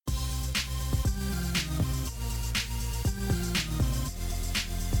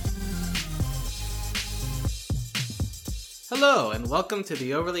Hello, and welcome to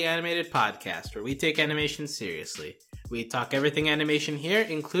the Overly Animated Podcast, where we take animation seriously. We talk everything animation here,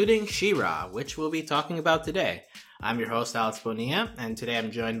 including She-Ra, which we'll be talking about today. I'm your host, Alex Bonilla, and today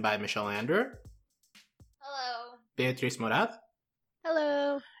I'm joined by Michelle Andrew. Hello. Beatrice Morat.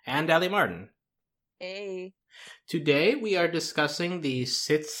 Hello. And Ali Martin. Hey. Today we are discussing the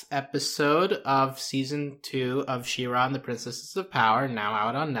 6th episode of Season 2 of She-Ra and the Princesses of Power, now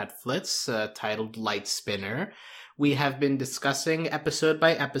out on Netflix, titled Light Spinner. We have been discussing episode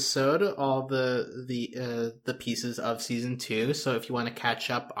by episode all the pieces of Season 2, so if you want to catch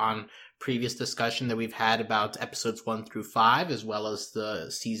up on previous discussion that we've had about episodes 1 through 5, as well as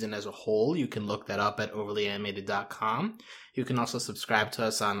the season as a whole, you can look that up at overlyanimated.com. You can also subscribe to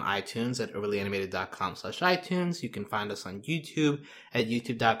us on iTunes at overlyanimated.com/iTunes. You can find us on YouTube at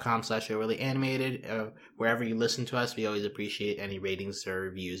youtube.com/overlyanimated. Wherever you listen to us, we always appreciate any ratings or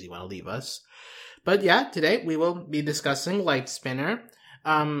reviews you want to leave us. But yeah, today we will be discussing Light Spinner.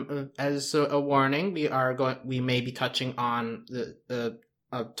 As a warning, we may be touching on the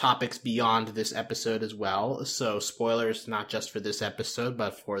topics beyond this episode as well. So spoilers not just for this episode,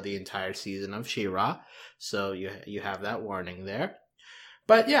 but for the entire season of She-Ra. So you have that warning there.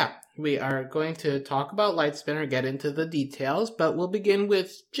 But yeah, we are going to talk about Light Spinner, get into the details, but we'll begin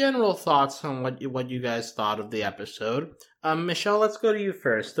with general thoughts on what you guys thought of the episode. Michelle, let's go to you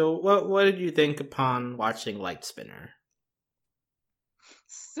first. So what did you think upon watching Light Spinner?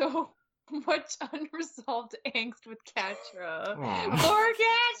 So much unresolved angst with Catra. Aww. Poor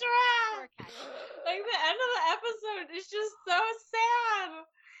Catra! Like, the end of the episode is just so sad.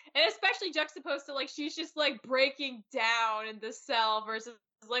 And especially juxtaposed to, like, she's just, like, breaking down in the cell versus,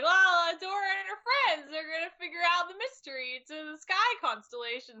 like, well, Adora and her friends are gonna figure out the mystery to the sky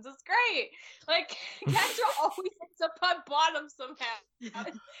constellations. It's great. Like, Catra always ends up on bottom somehow.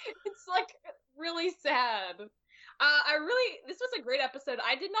 It's, like, really sad. This was a great episode.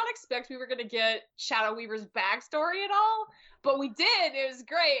 I did not expect we were going to get Shadow Weaver's backstory at all, but we did. It was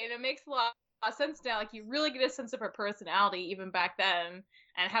great, and it makes a lot of sense now. Like, you really get a sense of her personality even back then,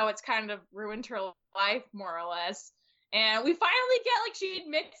 and how it's kind of ruined her life, more or less. And we finally get, like, she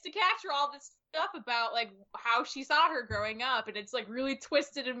admits to Catra all this stuff about, like, how she saw her growing up, and it's, like, really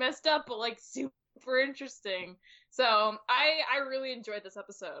twisted and messed up, but, like, super interesting. So, I really enjoyed this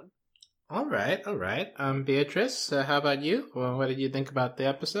episode. All right. Beatrice, how about you? Well, what did you think about the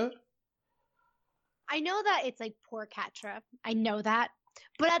episode? I know that it's like poor Catra. I know that.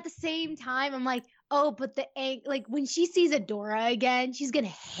 But at the same time, I'm like, oh, but like when she sees Adora again, she's going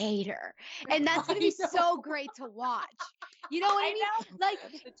to hate her. And that's going to be so great to watch. You know what I mean? Like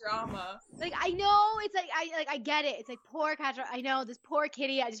the drama. Like, I know it's like, I get it. It's like poor Catra. I know this poor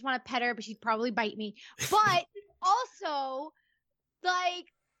kitty. I just want to pet her, but she'd probably bite me. But also, like,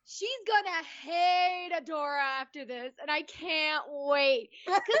 she's gonna hate Adora after this, and I can't wait.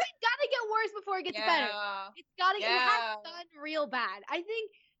 Because it's gotta get worse before it gets better. It's gotta it has done real bad. I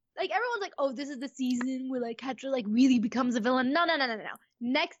think, like, everyone's like, oh, this is the season where, like, Catra, like, really becomes a villain. No.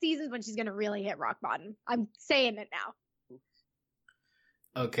 Next season's when she's gonna really hit rock bottom. I'm saying it now.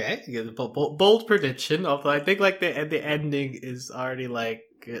 Okay, bold prediction. Although I think, like, the ending is already, like,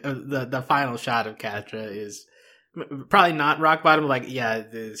 the final shot of Catra is probably not rock bottom, like, yeah,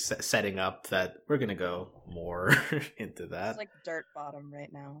 setting up that we're gonna go more into that. It's like dirt bottom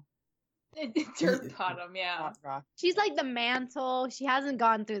right now. Dirt bottom, yeah. Not rock. She's like the mantle. She hasn't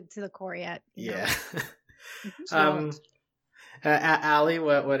gone through to the core yet. Yeah. Ali,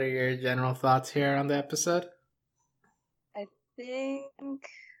 what are your general thoughts here on the episode? I think,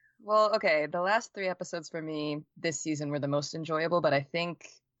 well, okay, the last 3 episodes for me this season were the most enjoyable, but I think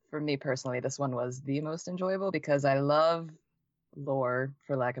for me personally, this one was the most enjoyable because I love lore,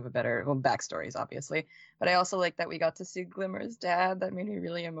 for lack of a better, well, backstories, obviously. But I also like that we got to see Glimmer's dad. That made me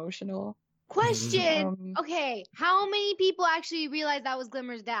really emotional. Question. Okay, how many people actually realized that was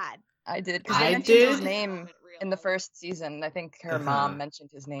Glimmer's dad? I did, because they mentioned his name in the first season. I think her mom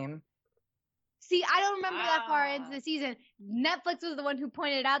mentioned his name. See, I don't remember that far into the season. Netflix was the one who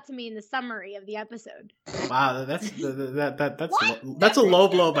pointed it out to me in the summary of the episode. Wow, that's a low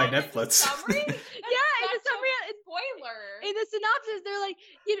blow by Netflix. Summary? Yeah, in the summary, spoiler. In the synopsis, they're like,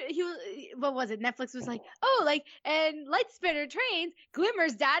 you know, what was it? Netflix was like, oh, like, and Light Spinner trains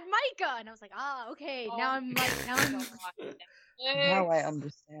Glimmer's dad, Micah, and I was like, okay. Now I'm like, now I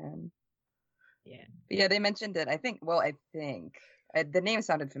understand. Yeah. But yeah, they mentioned it. I think. The name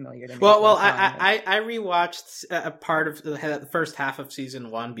sounded familiar to me. Well, I rewatched a part of the first half of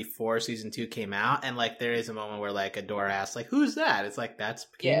season 1 before season 2 came out, and, like, there is a moment where, like, Adora asks, like, "Who's that?" It's like, that's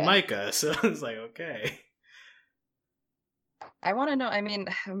King Micah. So it's like, okay. I want to know. I mean,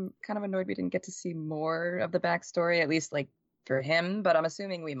 I'm kind of annoyed we didn't get to see more of the backstory. At least, like, for him, but I'm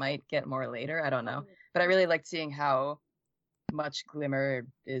assuming we might get more later. I don't know. But I really liked seeing how much Glimmer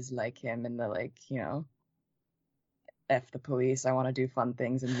is like him in the, like, F the police, I want to do fun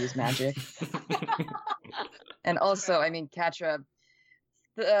things and use magic. And also, I mean, Catra,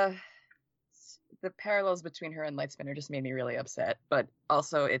 the parallels between her and Lightspinner just made me really upset. But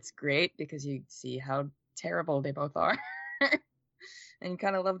also, it's great because you see how terrible they both are. And you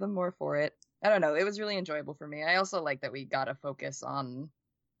kind of love them more for it. I don't know. It was really enjoyable for me. I also like that we got to focus on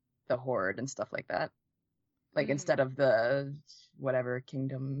the Horde and stuff like that. Like, instead of the whatever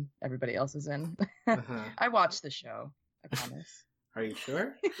kingdom everybody else is in. I watched the show, I promise. Are you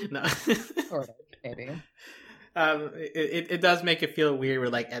sure? No. Sort of, maybe. It does make it feel weird. Where,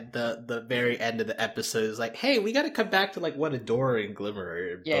 like, at the very end of the episode, is like, hey, we got to come back to like what Adora and Glimmer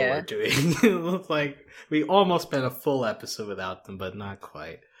are doing. It looks like we almost spent a full episode without them, but not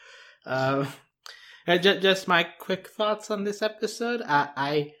quite. Just my quick thoughts on this episode.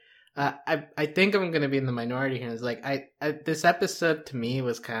 I think I'm gonna be in the minority here. It's like this episode to me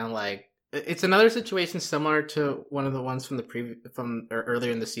was kind of like, it's another situation similar to one of the ones from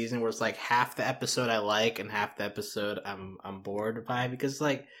earlier in the season, where it's like half the episode I like and half the episode I'm bored by, because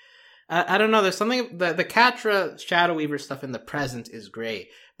like I don't know, there's something the Catra Shadow Weaver stuff in the present is great,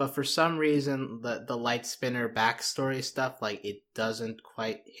 but for some reason the Light Spinner backstory stuff, like, it doesn't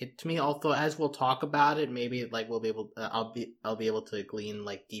quite hit me. Although, as we'll talk about it, maybe like we'll be able I'll be able to glean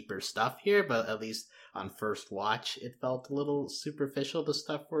like deeper stuff here, but at least on first watch it felt a little superficial, the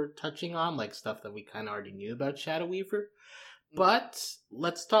stuff we're touching on, like stuff that we kind of already knew about Shadow Weaver. But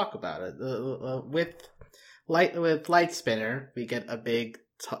let's talk about it. With Light Spinner, we get a big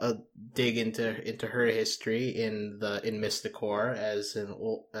dig into her history in Mystacor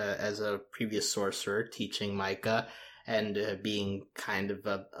as a previous sorcerer, teaching Micah and being kind of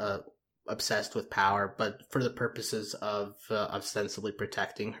obsessed with power, but for the purposes of ostensibly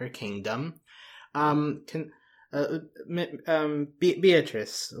protecting her kingdom.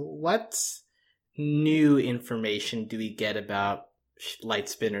 Beatrice, what new information do we get about Light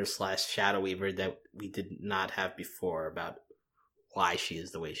Spinner / Shadow Weaver that we did not have before about why she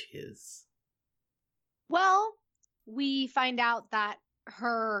is the way she is? Well, we find out that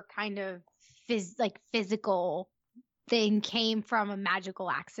her kind of physical thing came from a magical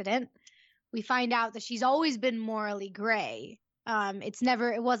accident. We find out that she's always been morally gray.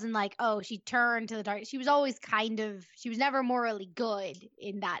 It wasn't like, oh, she turned to the dark. She was always she was never morally good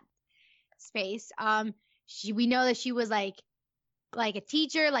in that space. We know that she was like a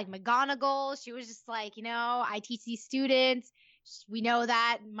teacher, like McGonagall. She was just like, I teach these students. We know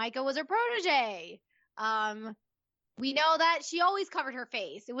that Micah was her protege. We know that she always covered her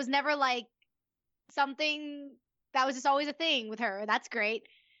face. It was never like something that was just always a thing with her. That's great.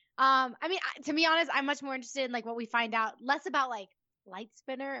 I mean, to be honest, I'm much more interested in like what we find out, less about like Light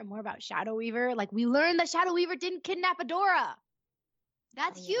Spinner and more about Shadow Weaver. Like, we learned that Shadow Weaver didn't kidnap Adora.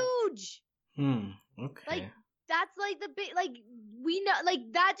 That's huge. Okay. Like, that's like the big, like, we know, like,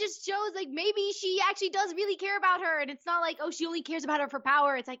 that just shows like maybe she actually does really care about her, and it's not like, oh, she only cares about her for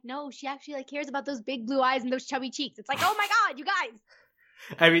power. It's like, no, she actually like cares about those big blue eyes and those chubby cheeks. It's like, oh my god, you guys.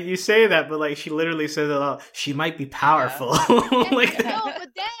 I mean, you say that, but like, she literally says it all. She might be powerful. Yeah. Like, no, but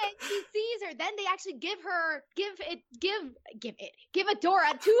then he sees her. Then they actually give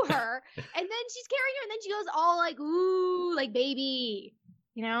Adora to her, and then she's carrying her, and then she goes all like, ooh, like baby,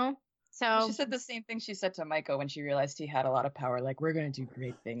 So she said the same thing she said to Micah when she realized he had a lot of power. Like, we're gonna do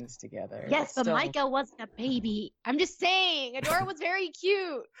great things together. Yes, but Micah wasn't a baby. I'm just saying, Adora was very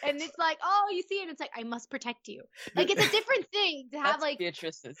cute, and it's like, oh, you see it. It's like, I must protect you. Like, it's a different thing to have like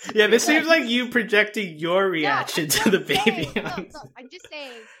Beatrice's. Yeah, this seems like you projecting your reaction to the baby. I'm just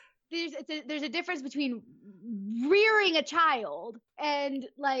saying, there's a difference between rearing a child and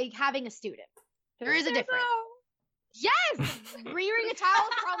like having a student. There is a difference. Yes, rearing a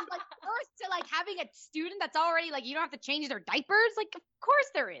child from like birth to like having a student that's already like, you don't have to change their diapers. Like, of course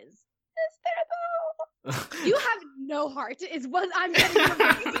there is. Is there though? You have no heart, is what I'm getting from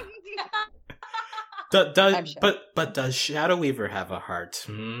you. But does Shadow Weaver have a heart?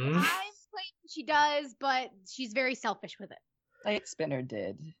 I'm claiming she does, but she's very selfish with it. Light Spinner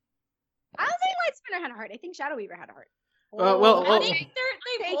did. I don't think Light Spinner had a heart. I think Shadow Weaver had a heart. I think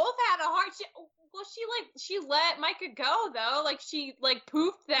they both had a heart. She let Micah go though. Like, she like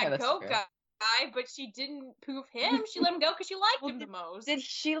poofed that goat guy, but she didn't poof him. She let him go because she liked him the most. Did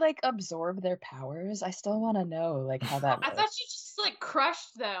she like absorb their powers? I still want to know like how that works. I thought she just like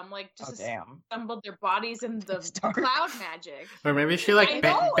crushed them, like just assembled their bodies in the cloud magic. Or maybe she like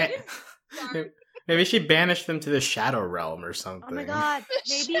maybe she banished them to the Shadow Realm or something. Oh my god,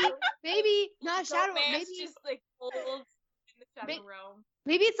 maybe not Shadow. Maybe just like holds Shadow Realm.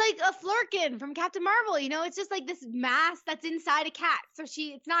 Maybe it's like a Flurkin from Captain Marvel, you know? It's just like this mass that's inside a cat. So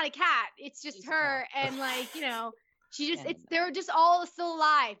it's not a cat. It's just her. And like, you know, they're just all still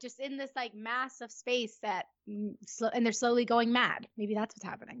alive, just in this like mass of space and they're slowly going mad. Maybe that's what's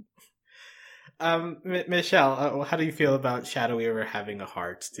happening. Michelle, how do you feel about Shadow Weaver having a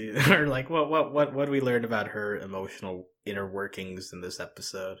heart? Or like, what do we learn about her emotional inner workings in this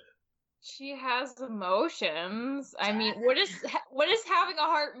episode? She has emotions. I mean, what does having a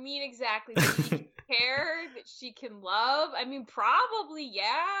heart mean exactly? Does she care? That she can love? I mean, probably,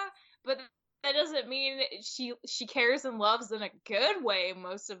 yeah. But that doesn't mean she cares and loves in a good way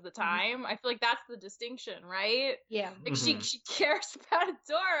most of the time. I feel like that's the distinction, right? Yeah. Like she cares about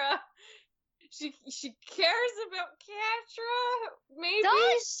Adora. She cares about Catra. Maybe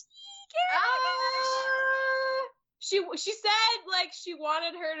Does she said like she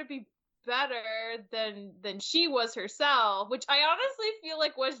wanted her to be better than she was herself, which I honestly feel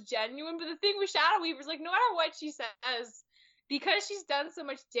like was genuine. But the thing with Shadow Weaver is like, no matter what she says, because she's done so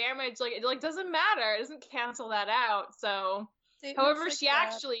much damage, like it like doesn't matter. It doesn't cancel that out. So, however, like she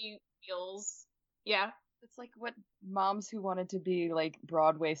actually feels, yeah. It's like what moms who wanted to be like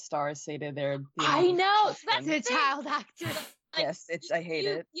Broadway stars say to their. I know. So that's a child actor. Like, yes, I hate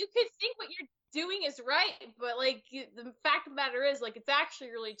it. You could think what you're doing is right, but like the fact of the matter is like it's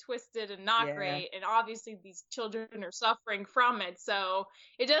actually really twisted and not great, and obviously these children are suffering from it, so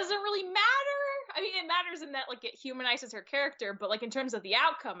it doesn't really matter. I mean, it matters in that like it humanizes her character, but like in terms of the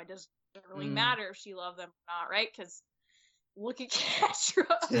outcome, it doesn't really matter if she loved them or not, right? Because look at Catra.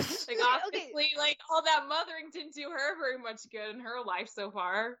 Like obviously like all that mothering didn't do her very much good in her life so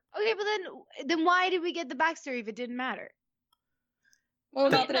far. Okay, but then why did we get the backstory if it didn't matter? Well,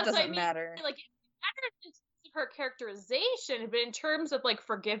 not that it doesn't matter. Like, it matters in terms of her characterization, but in terms of, like,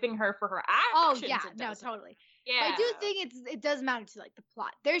 forgiving her for her actions. Oh, yeah, no, totally. Yeah. But I do think it does matter to, like, the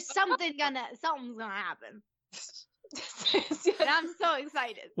plot. There's something's gonna happen. And I'm so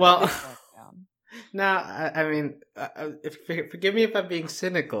excited. Well, no, I mean, forgive me if I'm being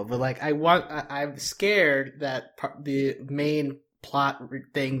cynical, but, like, I'm scared that the main plot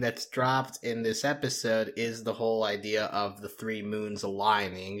thing that's dropped in this episode is the whole idea of the three moons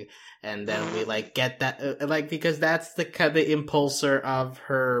aligning, and then we like get that because that's the impulsor of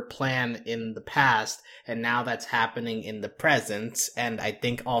her plan in the past, and now that's happening in the present. And I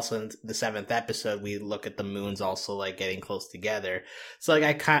think also in the 7th episode we look at the moons also like getting close together. So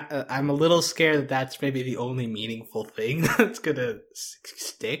like I'm a little scared that that's maybe the only meaningful thing that's gonna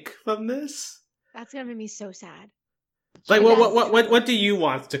stick from this. That's gonna make me so sad. Like, what do you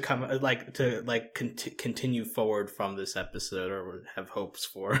want to come continue forward from this episode, or have hopes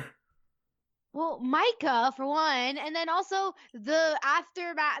for? Well, Micah for one, and then also the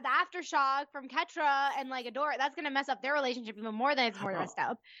aftershock from Catra and like Adora. That's gonna mess up their relationship even more than it's more messed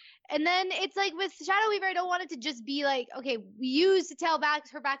up. And then it's like with Shadow Weaver, I don't want it to just be like, okay, we used to tell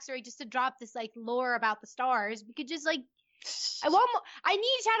her backstory just to drop this like lore about the stars. We could just like. I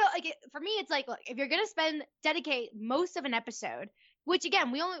need Shadow. Like for me, it's like, look, if you're gonna dedicate most of an episode, which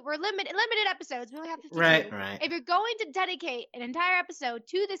again we're limited episodes. We only have 52. Right. If you're going to dedicate an entire episode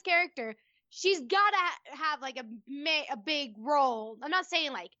to this character, she's gotta have like a big role. I'm not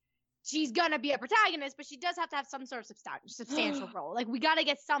saying like she's gonna be a protagonist, but she does have to have some sort of substantial role. Like we gotta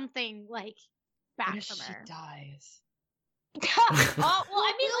get something like back from her. She dies. Well,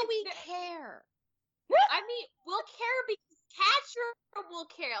 I mean, will we care? I mean, we'll care because Catra will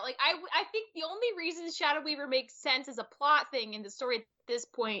care. Like, I think the only reason Shadow Weaver makes sense as a plot thing in the story at this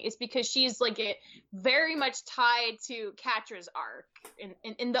point is because she's like very much tied to Catra's arc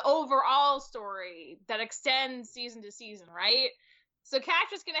in the overall story that extends season to season, right? So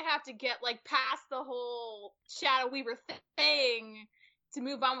Catra's gonna have to get like past the whole Shadow Weaver thing to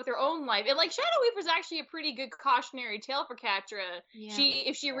move on with her own life. And like Shadow Weaver's actually a pretty good cautionary tale for Catra. Yeah.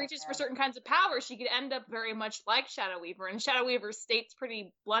 If she reaches for certain kinds of powers, she could end up very much like Shadow Weaver. And Shadow Weaver states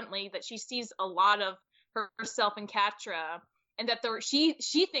pretty bluntly that she sees a lot of herself in Catra, and that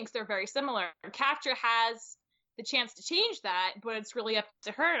she thinks they're very similar. Catra has the chance to change that, but it's really up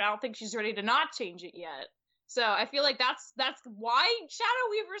to her, and I don't think she's ready to not change it yet. So I feel like that's why Shadow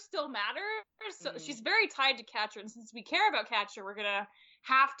Weaver still matters. So she's very tied to Catra, and since we care about Catra, we're gonna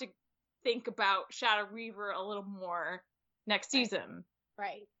have to think about Shadow Weaver a little more next season.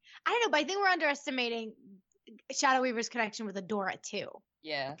 Right. I don't know, but I think we're underestimating Shadow Weaver's connection with Adora too.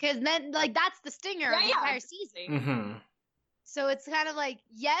 Yeah. Because then, like, that's the stinger of the entire season. Mm-hmm. So it's kind of like,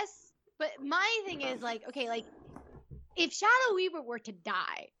 yes, but my thing is like, okay, like, if Shadow Weaver were to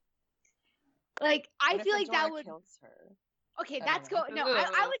die, like, I feel like that would. Kills her? Okay, I that's don't cool. know. No,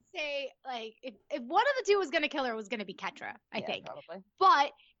 I would say like if one of the two was gonna kill her, it was gonna be Ketra, I Yeah, think. probably.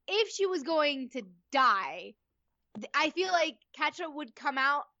 But if she was going to die, I feel like Ketra would come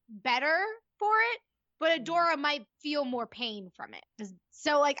out better for it, but Adora might feel more pain from it.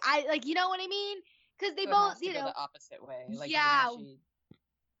 So like I like you know what I mean? Because they So it both has to you go know the opposite way. Like yeah maybe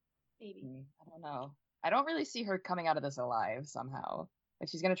maybe. I don't know. I don't really see her coming out of this alive somehow. Like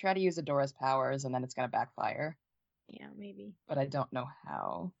she's gonna try to use Adora's powers and then it's gonna backfire. Yeah, maybe. But I don't know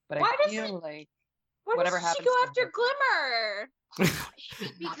how. But Why I does feel like Why whatever does she happens go to after her- Glimmer? Not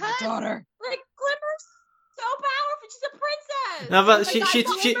my Because daughter. Like Glimmer's so powerful. She's a princess. No, but oh my she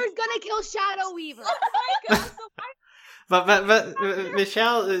God, Glimmer's gonna kill Shadow Weaver. Oh my god. So why but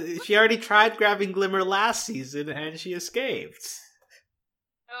Michelle, she already tried grabbing Glimmer last season and she escaped.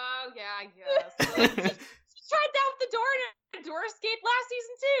 Oh yeah, I guess. Like, she tried that with the door, and Dora escaped last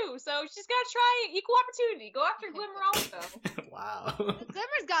season too. So she's gotta try equal opportunity. Go after Glimmer also. Wow.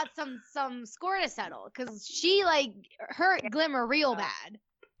 Glimmer's got some score to settle because she like hurt Glimmer real bad.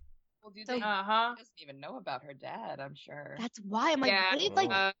 Well, dude, So- she Uh-huh. doesn't even know about her dad, I'm sure. That's why I'm like, Yeah. what if,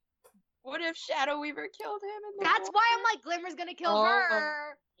 like What if Shadow Weaver killed him? In the that's why I'm water? like Glimmer's gonna kill Oh.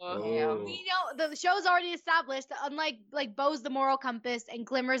 her. Oh. We know the show's already established that unlike like Bo's the moral compass and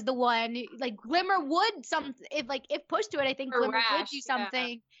Glimmer's the one. Like Glimmer would if pushed to it, I think Or Glimmer would rash, do yeah.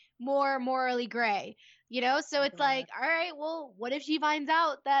 something more morally gray. You know, so it's like, all right, well, what if she finds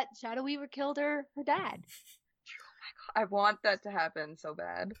out that Shadow Weaver killed her dad? I want that to happen so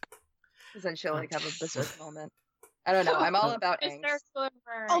bad. Because then she'll like have a berserk moment. I don't know. I'm all about angst. Mr.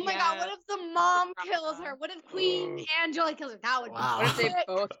 Glimmer. Oh my god, yeah. what if the mom kills her? What if Queen Oh. Angela kills her? That would Wow. be What if they sick.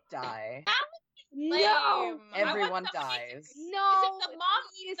 both die? No, Lame. I want Everyone the- dies. no. If the mom,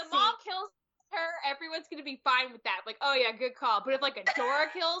 please the mom kills her, everyone's gonna be fine with that. Like, oh yeah, good call. But if like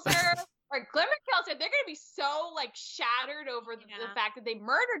Adora kills her or Glimmer kills her, they're gonna be so like shattered over the Yeah. fact that they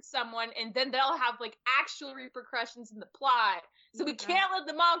murdered someone, and then they'll have like actual repercussions in the plot. So we Yeah. can't let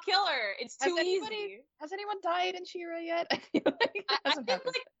the mom kill her. It's Has too anybody- easy. Has anyone died in She-Ra yet? I feel like it I hasn't think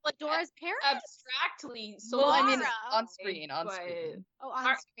happened. like Dora's parents? abstractly. Well, I mean, Laura. on screen, on But- screen. Oh, on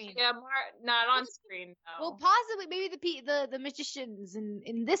Mar- screen. Yeah, not on screen. No. Well, possibly maybe the magicians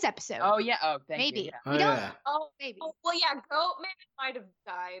in this episode. Oh yeah. Oh, thank maybe. you. Yeah. Oh, We don't- yeah. oh, Maybe. oh, well, yeah, Goatman might have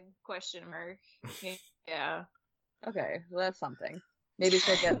died? Question mark. Yeah. Okay, well, that's something. Maybe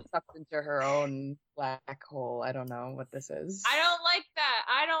she'll get sucked into her own black hole. I don't know what this is. I don't like that.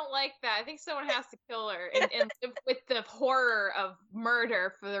 I don't like that. I think someone has to kill her and live with the horror of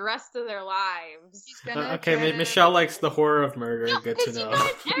murder for the rest of their lives. She's gonna Okay, try to- Michelle likes the horror of murder. Good to Because you know.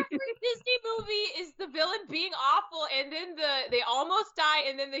 guys, every Disney movie is the villain being awful, and then they almost die,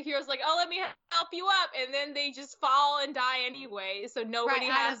 and then the hero's like, "Oh, let me help you up," and then they just fall and die anyway. So nobody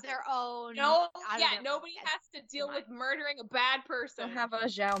right, out has of their own. no, out of yeah, their nobody own- has to deal fine. with murdering a bad person. She'll have a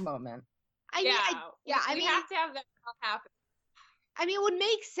Zhao moment. I mean, I we mean, have to have that happen. I mean, it would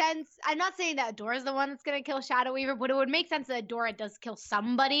make sense. I'm not saying that Adora's the one that's gonna kill Shadow Weaver, but it would make sense that Adora does kill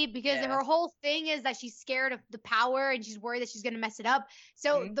somebody because Yeah. her whole thing is that she's scared of the power and she's worried that she's gonna mess it up.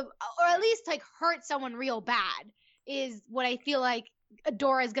 So Mhm. or at least like hurt someone real bad is what I feel like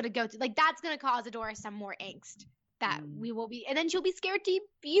Adora is gonna go to. Like that's gonna cause Adora some more angst that Mm. we will be, and then she'll be scared to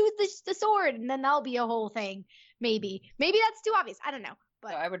use the sword, and then that'll be a whole thing. Maybe that's too obvious. I don't know,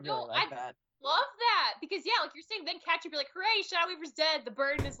 but So I would really No, like that. Love that because yeah, like you're saying, then Catch would be like, "Hooray, Shadow Weaver's dead. The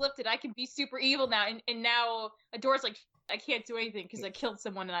burden is lifted. I can be super evil now." And now Adora's like, "I can't do anything because I killed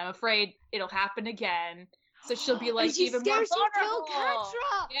someone, and I'm afraid it'll happen again." So she'll be like and she's even more scared she'll kill vulnerable.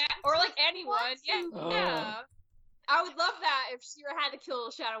 Catra. Yeah, or like anyone. wants Yeah, to. yeah. I would love that if She-Ra had to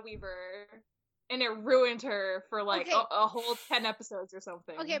kill Shadow Weaver, and it ruined her for like Okay. a whole 10 episodes or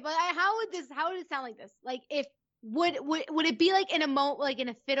something. Okay, but how would it sound like this? Like if would it be like in a like in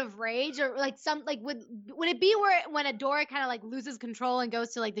a fit of rage or like some like would it be where when Adora kind of like loses control and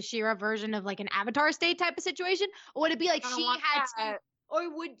goes to like the She-Ra version of like an Avatar state type of situation, or would it be like I don't she want had that. to,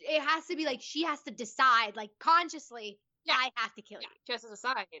 or would it has to be like she has to decide like consciously, Yeah. I have to kill you. Just as a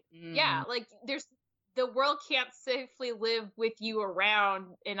side. Mm. Yeah, like the world can't safely live with you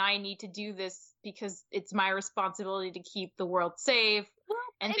around, and I need to do this because it's my responsibility to keep the world safe.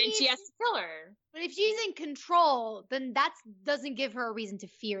 And I then mean, she has to kill her. But if she's in control, then that doesn't give her a reason to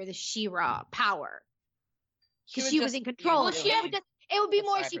fear the She-Ra power. Because would she was just in be control. willing It would be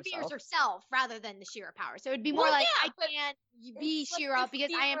more decide she fears herself. herself rather than the She-Ra power. So it would be more Well, like yeah, I but can't be It's like She-Ra the because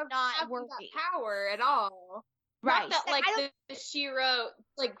fear I am of not having worthy. that power at all. Right. Not that like the She-Ra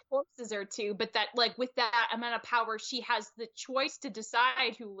like forces her to, but that like with that amount of power, she has the choice to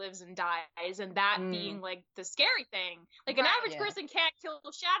decide who lives and dies, and that being like the scary thing. Like an average person can't kill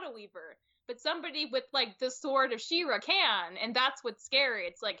Shadow Weaver, but somebody with like the sword of She-Ra can, and that's what's scary.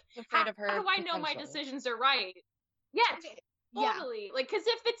 It's like, how do I know my decisions are right? Yeah. Totally. Yeah. Like, because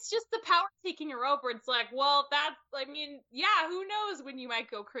if it's just the power taking her over, it's like, well, who knows when you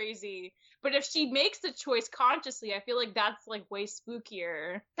might go crazy. But if she makes the choice consciously, I feel like that's, like, way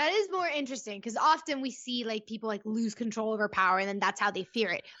spookier. That is more interesting, because often we see, like, people, like, lose control over power, and then that's how they fear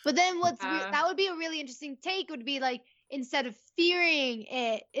it. But then that would be a really interesting take, would be, like, instead of fearing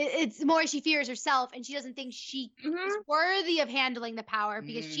it's more she fears herself, and she doesn't think she is worthy of handling the power,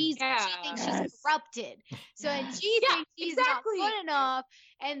 because she thinks she's corrupted. So and she thinks she's not good enough,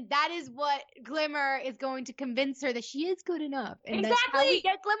 and that is what Glimmer is going to convince her that she is good enough. And that's how we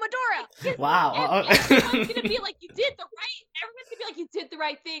get Glimmadora. Wow. Everyone's gonna be like, everyone's gonna be like, you did the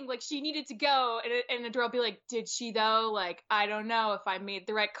right thing. Like, she needed to go. And Adora will be like, did she though? Like, I don't know if I made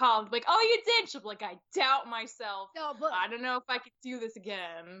the right call. I'm like, oh, you did. She'll be like, I doubt myself. No, but I don't know if I could do this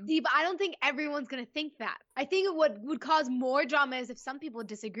again. See, but I don't think everyone's gonna think that. I think what would cause more drama is if some people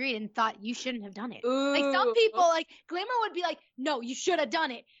disagreed and thought you shouldn't have done it. Ooh. Like, some people, like, Glimmer would be like, no, you should have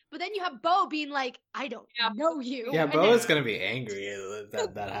done it. But then you have Bo being like, I don't know you. Yeah, Bo is gonna be angry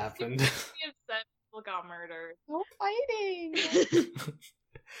that happened. Be upset people got murdered. No fighting.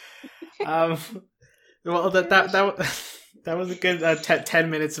 Well, that was a good 10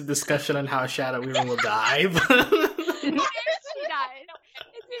 minutes of discussion on how Shadow Weaver will die. She died.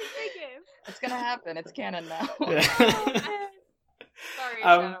 It's gonna happen. It's canon now. Sorry,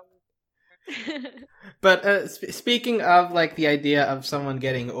 Shadow. But speaking of like the idea of someone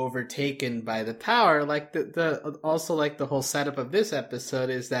getting overtaken by the power, like the also like the whole setup of this episode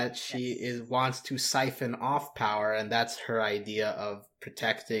is that she wants to siphon off power, and that's her idea of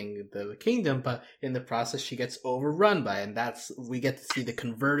protecting the kingdom. But in the process, she gets overrun by it, and we get to see the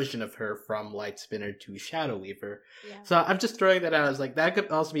conversion of her from Light Spinner to Shadow Weaver. Yeah. So I'm just throwing that out as like that could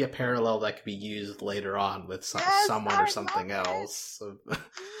also be a parallel that could be used later on with someone or something else. So.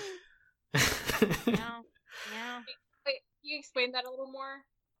 Yeah. Wait, can you explain that a little more?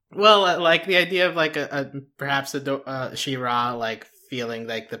 Well, like the idea of like perhaps She-Ra like feeling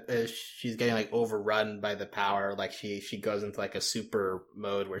like she's getting like overrun by the power, like she goes into like a super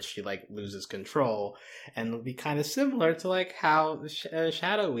mode where she like loses control, and it'll be kind of similar to like how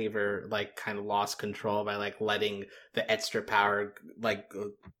Shadow Weaver like kind of lost control by like letting the extra power like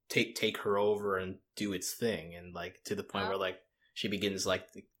take her over and do its thing, and like to the point where like she begins like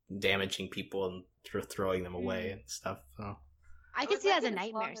damaging people and throwing them away and stuff. So I could see that as a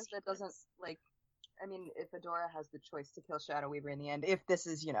nightmare. That doesn't like. I mean, if Adora has the choice to kill Shadow Weaver in the end, if this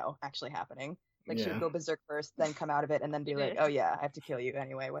is actually happening, like she would go berserk first, then come out of it, and then be like, "Oh yeah, I have to kill you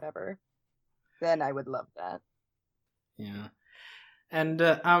anyway, whatever." Then I would love that. Yeah. And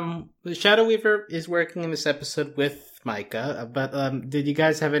Shadow Weaver is working in this episode with Micah, but did you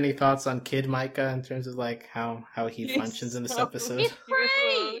guys have any thoughts on Kid Micah in terms of like how he functions in this episode? He's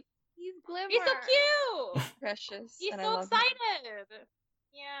great. He's Glimmer. He's so cute. Precious. He's so excited.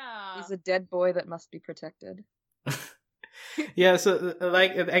 Yeah. He's a dead boy that must be protected. Yeah, so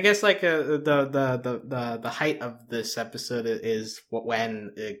like I guess like the height of this episode is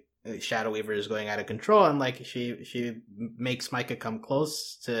when Shadow Weaver is going out of control, and like she makes Micah come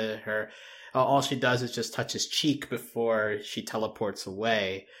close to her. All she does is just touch his cheek before she teleports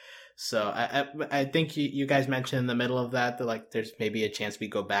away. So I think you guys mentioned in the middle of that like there's maybe a chance we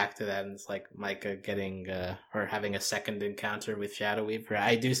go back to that, and it's like Micah getting or having a second encounter with Shadow Weaver.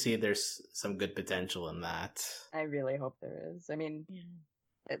 I do see there's some good potential in that. I really hope there is. I mean,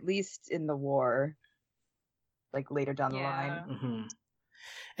 at least in the war, like later down the line. Mm-hmm.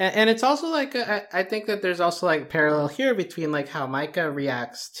 And it's also like I think that there's also like parallel here between like how Micah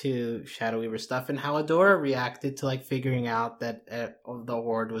reacts to Shadow Weaver stuff and how Adora reacted to like figuring out that the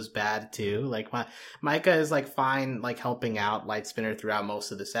Horde was bad too. Like Micah is like fine like helping out Light Spinner throughout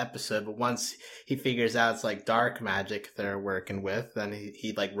most of this episode, but once he figures out it's like dark magic they're working with, then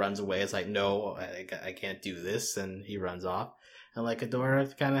he like runs away. It's like, no, I can't do this, and he runs off. And like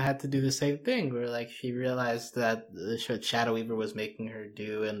Adora kind of had to do the same thing, where like she realized that the Shadow Weaver was making her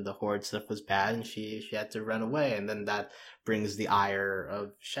do and the Horde stuff was bad, and she had to run away, and then that brings the ire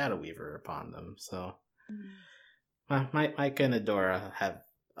of Shadow Weaver upon them. So Micah and Adora have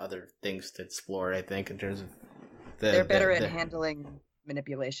other things to explore, I think, in terms of they're better at handling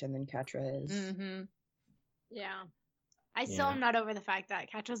manipulation than Catra is. Mm-hmm. Yeah, I still am not over the fact that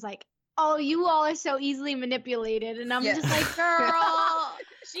Catra's like, oh, you all are so easily manipulated, and I'm just like, girl.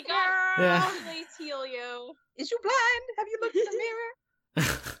 She She got Yeah. Blaze Helio. Is you blind? Have you looked in the mirror?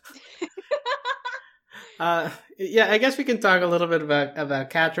 Yeah, I guess we can talk a little bit about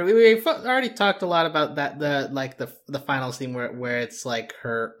Catra. We've already talked a lot about that, the final scene where it's like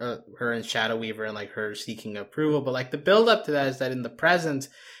her and Shadow Weaver and like her seeking approval, but like the build up to that is that in the present,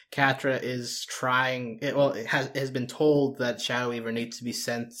 Catra is trying. It has been told that Shadow Weaver needs to be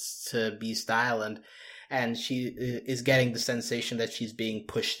sent to Beast Island, and she is getting the sensation that she's being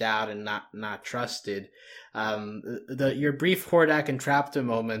pushed out and not trusted. Your brief Hordak and Trapta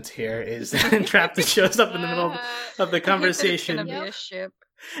moment here is that Trapta shows up in the middle of the conversation, It's gonna be a ship.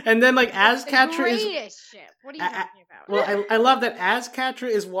 and then like as The Catra is. greatest ship. What are you talking about? Well, I love that as Catra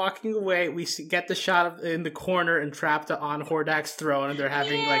is walking away, we get the shot in the corner and Trapta on Hordak's throne, and they're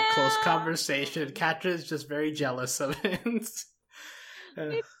having like close conversation. And Catra is just very jealous of it. It's so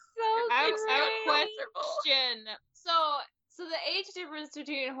I have a great. question. So the age difference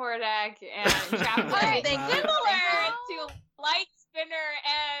between Hordak and Chapter Okay, is thank you. similar to Light Spinner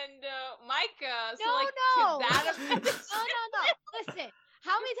and Micah. So like, No. could that have been No. Listen,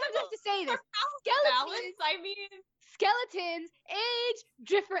 how many times do I have to say this? balance? I mean, Skeletons age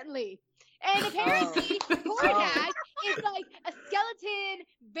differently. And apparently, Hordak is like a skeleton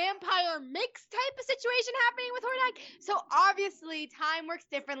vampire mix type of situation happening with Hordak. So obviously, time works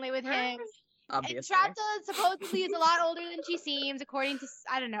differently with him. And Obviously. Trapta supposedly is a lot older than she seems, according to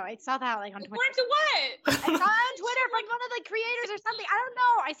I don't know. I saw that like on Twitter. according to what? I saw it on Twitter from one of the creators or something. I don't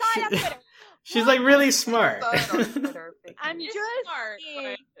know. I saw it on Twitter. She's like really smart. Saw it on Twitter. I'm It's just smart,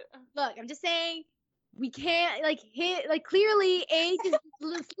 saying. but- Look, I'm just saying we can't clearly age is a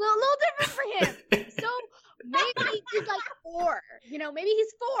little different for him. So maybe he's like 4. Maybe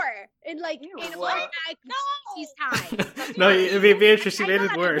he's 4 in Ew. Hordak he's time. No, it'd be interesting. I Made know it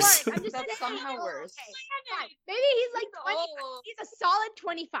that worse. I'm just That's saying, somehow worse. Okay, fine. Maybe he's like 20. old. He's a solid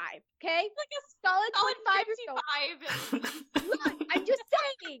 25. Okay, Like a solid solid 25 years old. 55. Look, I'm just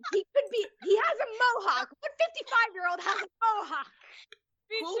saying he could be. He has a mohawk. What 55-year-old has a mohawk?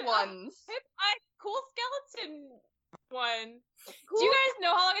 Cool ones. Cool skeleton one. Cool. Do you guys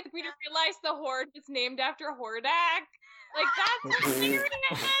know how long it took me to realize the horde was named after Hordak? Like, that's hilarious!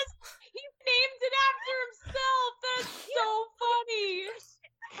 He named it after himself! That's so funny!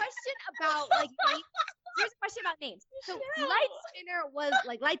 Question about names. Here's a question about names. So Light Spinner was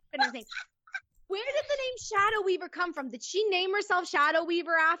Light Spinner's name. Where did the name Shadow Weaver come from? Did she name herself Shadow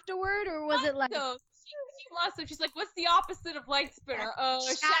Weaver afterward, or was it like? So, she lost him. She's like, what's the opposite of Light Spinner? Oh,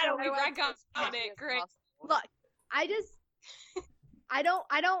 Shadow Weaver. I got it. Great. Look, I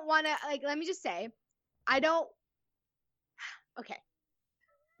don't want to let me just say, I don't. Okay,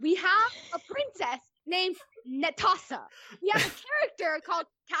 we have a princess named Natasa. We have a character called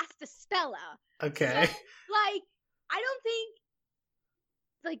Castaspella. Okay. I don't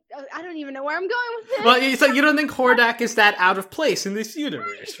think. I don't even know where I'm going with this. Well, it's like you don't think Hordak is that out of place in this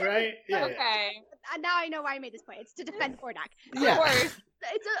universe, right? Yeah. Okay. Now I know why I made this point. It's to defend Hordak. Yeah. Of course.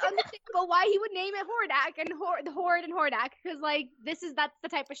 It's understandable why he would name it Hordak and the Horde and Hordak, because that's the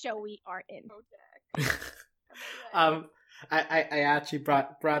type of show we are in. I actually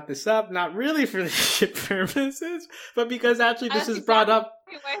brought this up, not really for the ship purposes, but because actually this is brought up.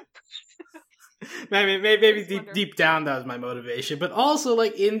 Maybe deep down that was my motivation, but also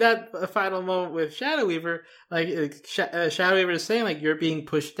in that final moment with Shadow Weaver, Shadow Weaver is saying you're being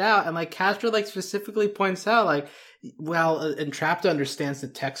pushed out, and Catra specifically points out Entrapta understands the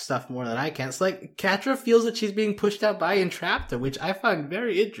tech stuff more than I can. It's Catra feels that she's being pushed out by Entrapta, which I find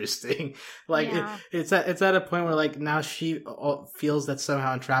very interesting. It's at a point where now she feels that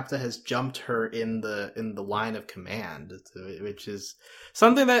somehow Entrapta has jumped her in the line of command, which is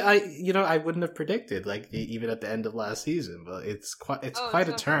something that I wouldn't have predicted even at the end of last season. But it's quite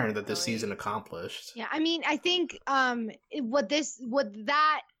a turn that this season accomplished. Yeah, I mean, I think what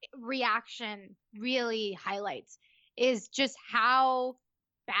that reaction really highlights is just how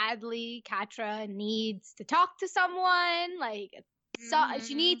badly Catra needs to talk to someone.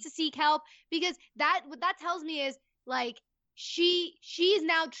 She needs to seek help, because what that tells me is she is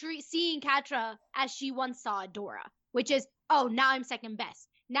now seeing Catra as she once saw Adora, which is, oh, now I'm second best.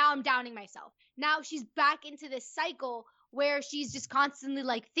 Now I'm downing myself. Now she's back into this cycle where she's just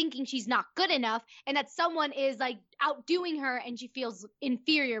constantly thinking she's not good enough, and that someone is outdoing her, and she feels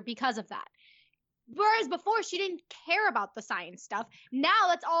inferior because of that. Whereas before she didn't care about the science stuff. Now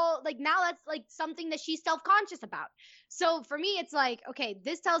that's all that's something that she's self-conscious about. So for me, it's okay,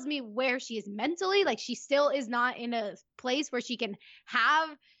 this tells me where she is mentally. She still is not in a place where she can have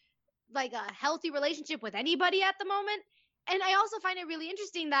a healthy relationship with anybody at the moment. And I also find it really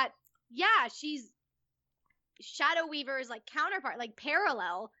interesting that, yeah, she's Shadow Weaver's like counterpart, like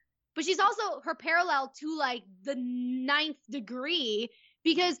parallel, but she's also her parallel to like the 9th degree,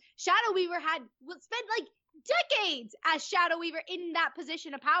 because Shadow Weaver spent like decades as Shadow Weaver in that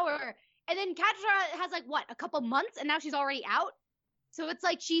position of power, and then Catra has like what, a couple months, and now she's already out. So it's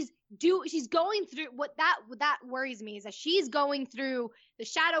like she's going through what that worries me is that she's going through the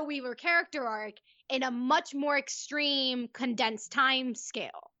Shadow Weaver character arc in a much more extreme condensed time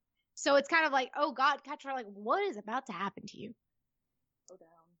scale. So it's kind of like, oh God, Catra, like what is about to happen to you? Go down.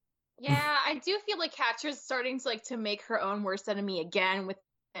 Yeah, I do feel like Catra's starting to make her own worst enemy again with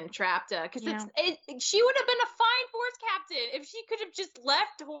Entrapta, because she would have been a fine Force captain if she could have just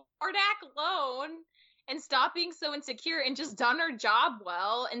left Hordak alone and stopped being so insecure and just done her job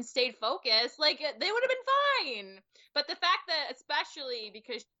well and stayed focused. Like, they would have been fine. But the fact that, especially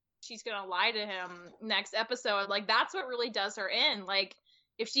because she's gonna lie to him next episode, like that's what really does her in. Like,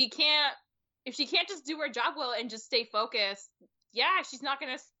 if she can't just do her job well and just stay focused, yeah, she's not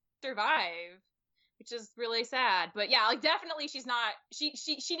gonna survive, which is really sad. But yeah, like definitely she's not. She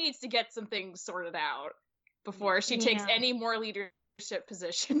needs to get some things sorted out before she takes any more leadership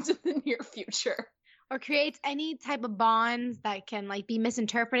positions in the near future, or creates any type of bonds that can like be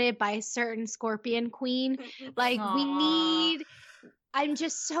misinterpreted by a certain Scorpion queen. Like we need. I'm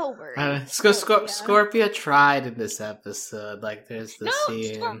just so worried. Scorpia tried in this episode. Like there's the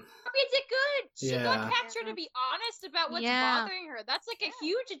scene. Scorpia did good. She got Catra to be honest about what's bothering her. That's like a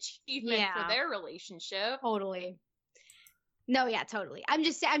huge achievement for their relationship. Totally. No, yeah, totally. I'm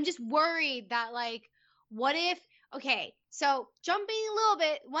just worried that like, what if? Okay, so jumping a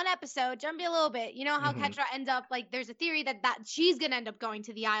little bit, you know how Catra ends up, like, there's a theory that she's gonna end up going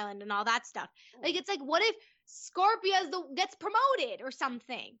to the island and all that stuff. Like, it's like, what if Scorpia gets promoted or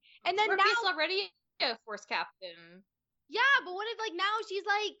something? And then Scorpia's already a Force captain. Yeah, but what if, like, now she's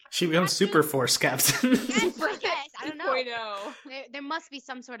like... She becomes Super Force captain. Yes, I don't know. 2.0. There must be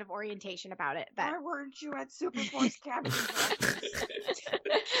some sort of orientation about it. Why weren't you at Super Force captain?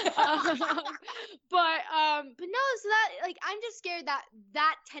 But no, so that, like, I'm just scared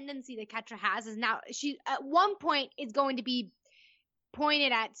that tendency that Catra has is now, she at one point is going to be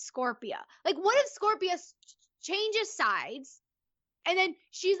pointed at Scorpia. Like, what if Scorpia changes sides, and then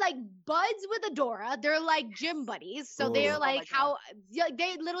she's like buds with Adora? They're like gym buddies, so they're like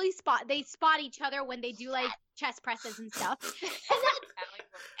they literally spot each other when they do like chest presses and stuff. And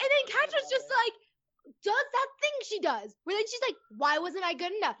then Catra's just like does that thing she does, where then she's like, why wasn't I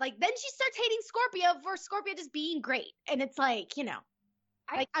good enough? Like, then she starts hating Scorpia for Scorpia just being great. And it's like, you know,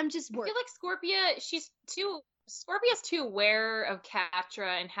 like, I'm just worried. I feel like Scorpia's too aware of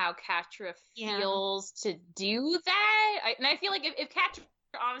Catra and how Catra feels to do that. And I feel like if Catra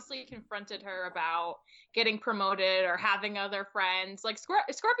honestly confronted her about getting promoted or having other friends, like,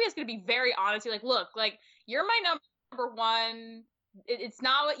 Scorpia's going to be very honest. You're like, look, like, you're my number one. It's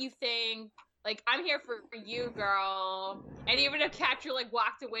not what you think. Like, I'm here for you, girl. And even if Catra, like,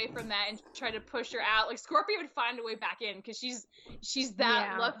 walked away from that and tried to push her out, like, Scorpia would find a way back in, because she's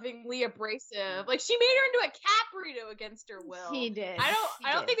that lovingly abrasive. Like, she made her into a cat burrito against her will. She did. I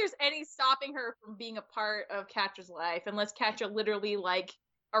don't think there's any stopping her from being a part of Catra's life, unless Catra literally, like,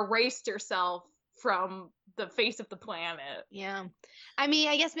 erased herself from the face of the planet. Yeah. I mean,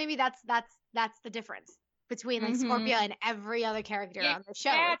 I guess maybe that's the difference between like Scorpia and every other character on the show.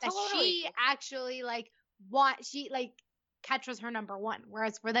 Yeah, that totally. She actually like Catra's her number one,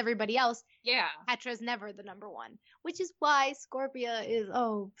 whereas with everybody else, Catra's never the number one, which is why Scorpia is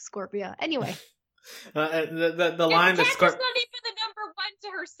Scorpia. Anyway, the line that Catra's not even the number one to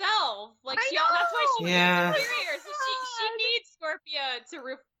herself. Like, that's why she's superior. So she needs Scorpia to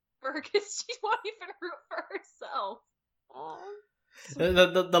root for her, because she won't even root for herself. Aww.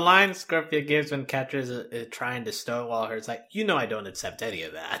 The line Scorpia gives when Catra is trying to stonewall her, it's like, you know, I don't accept any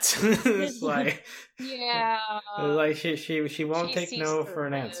of that. It's like, like she won't take no for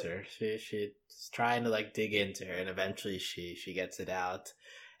an answer. She's trying to like dig into her, and eventually she gets it out,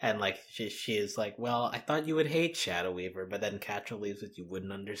 and like she is like, well, I thought you would hate Shadow Weaver, but then Catra leaves with, you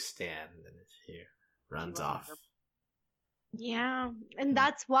wouldn't understand, and she runs off. Yeah, and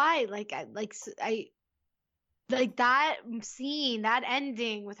that's why, like that scene, that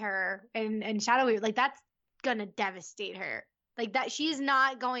ending with her and Shadow Weaver, like, that's gonna devastate her. Like, that she's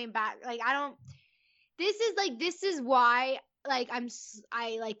not going back. Like, this is why, like,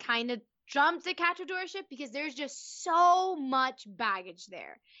 I like kind of jumped to Catra doorship, because there's just so much baggage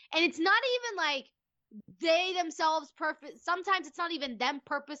there. And it's not even like they themselves sometimes it's not even them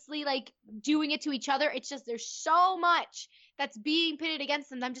purposely like doing it to each other. It's just there's so much that's being pitted against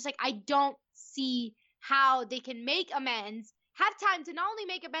them. I'm just like, I don't see how they can make amends, have time to not only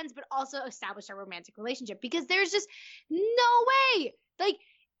make amends but also establish a romantic relationship, because there's just no way, like,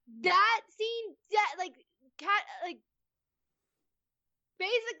 that scene, that, like,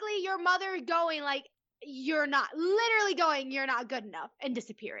 basically your mother going like, you're not good enough, and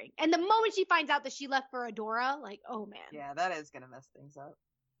disappearing. And the moment she finds out that she left for Adora, like, oh man. Yeah, that is gonna mess things up.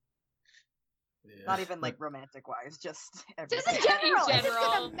 Yeah. Not even like romantic wise, just Just everything. in general, In it's just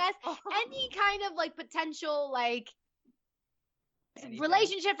gonna general. mess any kind of like potential like Anything.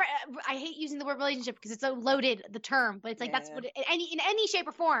 relationship. I hate using the word relationship because it's so loaded, the term, but it's like that's Yeah. what in any shape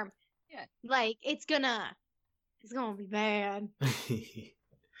or form. Yeah. Like it's gonna be bad.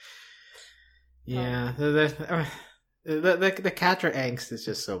 Yeah, the Catra angst is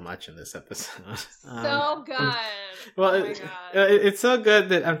just so much in this episode. So good. Well, Oh my God. it's so good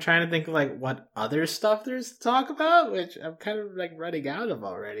that I'm trying to think of like what other stuff there's to talk about, which I'm kind of like running out of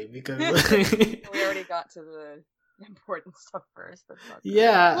already because. We already got to the important stuff first. That's not good.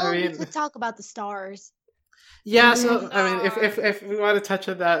 Yeah, Well, I we mean, could talk about the stars. yeah. So I mean, Stars. if we want to touch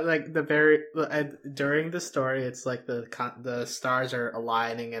on that, like the very during the story, it's like the stars are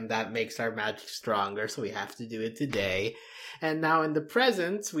aligning, and that makes our magic stronger. So we have to do it today. And now in the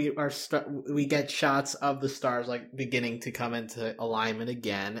present, we get shots of the stars like beginning to come into alignment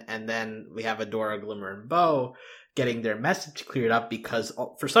again, and then we have Adora, Glimmer, and Bow getting their message cleared up because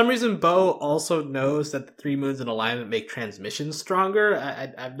for some reason Bow also knows that the 3 moons in alignment make transmissions stronger.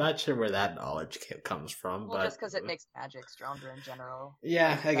 I'm not sure where that knowledge comes from, Well, but just because it makes magic stronger in general.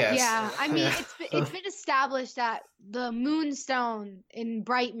 yeah, I guess. Yeah, I mean it's been established that the moonstone in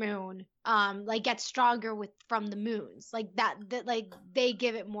Bright Moon like gets stronger from the moons. Like that like they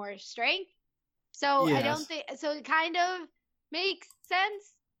give it more strength. So I Yes. don't think so, it kind of makes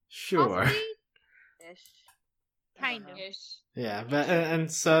sense. Sure. Possibly. Ish. Kind of. Ish. Yeah, but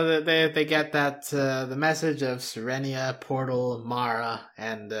and so they get that the message of Serenia, Portal, Mara,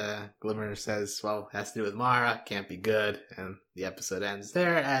 and Glimmer says, well, it has to do with Mara, can't be good, and the episode ends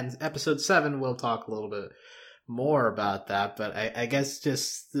there. And episode 7, we'll talk a little bit more about that, but I guess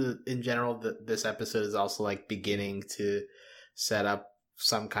just in general, this episode is also like beginning to set up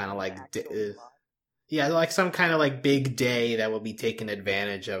some kind of like yeah, like some kind of like big day that will be taken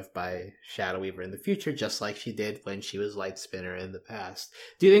advantage of by Shadow Weaver in the future, just like she did when she was Light Spinner in the past.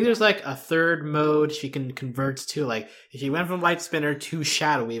 Do you think there's like a third mode she can convert to? Like, if she went from Light Spinner to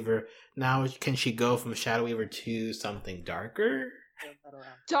Shadow Weaver, now can she go from Shadow Weaver to something darker?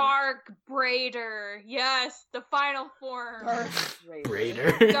 Dark Braider. Yes, the final form.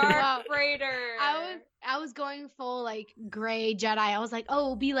 Braider. Dark Braider. I was going full like gray Jedi. I was like, oh,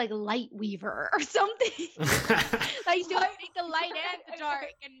 it'll be like Light Weaver or something. Like she'll take the light and the dark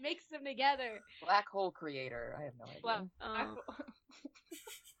and mix them together. Black hole creator. I have no idea. Well,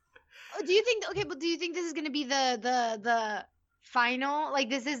 Do you think? Okay, but do you think this is gonna be the final? Like,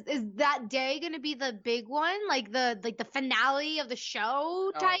 this is that day gonna be the big one? Like the finale of the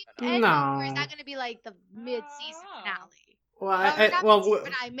show type? ending? Or is No. that gonna be like the mid-season finale? Well,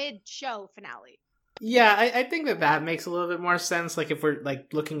 Mid-show finale. yeah, I think that makes a little bit more sense. Like if we're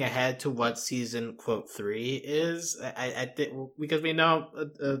like looking ahead to what season quote 3 is, I think because we know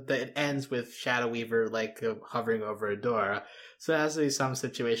that it ends with Shadow Weaver like hovering over Adora, so there has to be some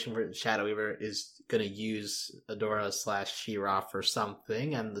situation where Shadow Weaver is gonna use Adora / She-Ra for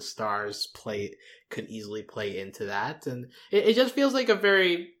something, and the stars could easily play into that, and it just feels like a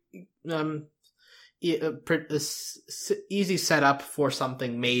very easy setup for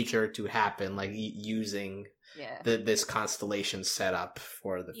something major to happen, like using this constellation setup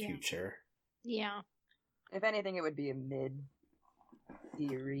for the future. Yeah. If anything, it would be a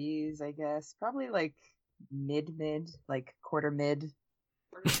mid-series, I guess. Probably like mid, like quarter mid.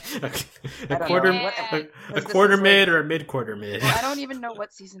 a quarter mid or a mid-quarter mid. Well, I don't even know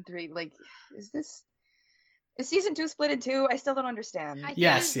what season 3, like, is season 2 split in 2? I still don't understand.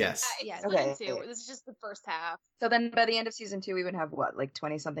 Yes. Yes. Okay. This is just the first half. So then by the end of season 2, we would have what, like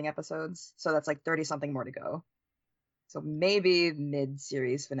 20-something episodes? So that's like 30-something more to go. So maybe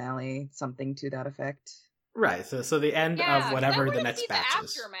mid-series finale, something to that effect. Right, so the end of whatever the next batch the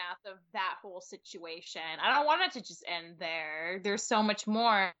is. aftermath of that whole situation. I don't want it to just end there. There's so much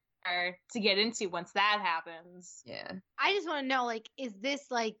more to get into once that happens. Yeah. I just want to know, like, is this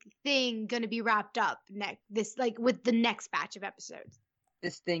like thing gonna be wrapped up with the next batch of episodes?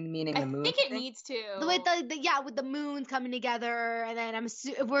 This thing meaning I the moon. think it needs to. With with the moons coming together, and then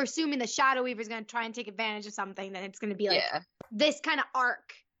if we're assuming the Shadow Weaver is gonna try and take advantage of something, then it's gonna be like this kind of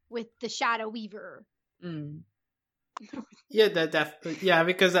arc with the Shadow Weaver. Mm. Yeah, that definitely. Yeah,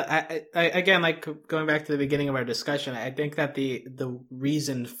 because I again, like going back to the beginning of our discussion, I think that the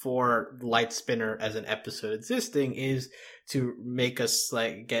reason for Light Spinner as an episode existing is to make us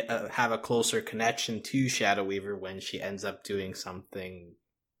like have a closer connection to Shadow Weaver when she ends up doing something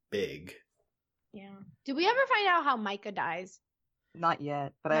big. Yeah. Did we ever find out how Micah dies? Not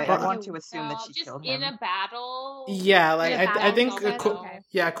yet, but Not I yet. want to assume that she just killed in him. a battle. Yeah, like In a I think battle, also, okay.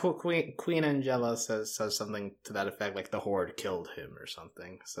 yeah, Queen Angela says something to that effect, like the Horde killed him or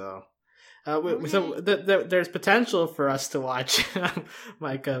something. So, so there's potential for us to watch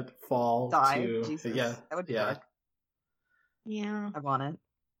Micah fall Die? to Jesus. yeah, That would be yeah. dark. Yeah. I want it.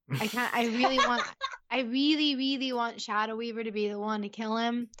 I really, really want Shadow Weaver to be the one to kill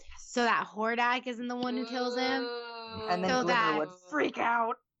him, so that Hordak isn't the one who kills him. And then So Glimmer that- would freak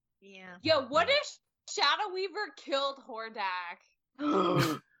out. Yeah. Yo, what if Shadow Weaver killed Hordak?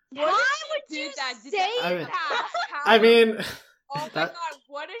 Why What if would she you did that? Did say I mean- that? I mean, Oh my that- god,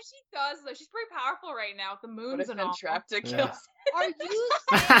 what if she does though? She's pretty powerful right now with the What moons if and all. Entrapta Yeah. kills? Are you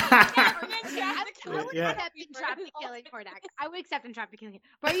saying Yeah, I would Yeah. accept Entrapta killing Hordak. I would accept Entrapta killing him.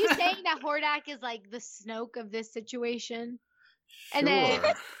 But are you saying that Hordak is like the Snoke of this situation? And then-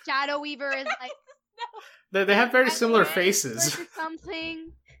 sure. Shadow Weaver is like They have very similar Iron faces. or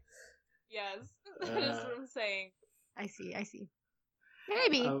something? Yes, that's what I'm saying. I see.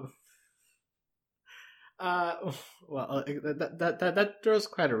 Maybe. Well, that throws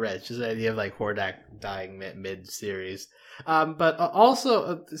quite a wrench. Just the idea of like Hordak dying mid series. But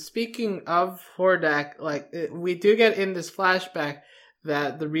also speaking of Hordak, like we do get in this flashback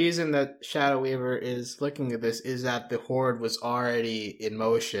that the reason that Shadow Weaver is looking at this is that the Horde was already in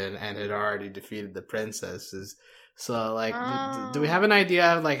motion and had already defeated the princesses. So, like, do we have an idea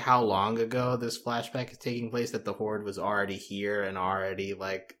of like how long ago this flashback is taking place? That the Horde was already here and already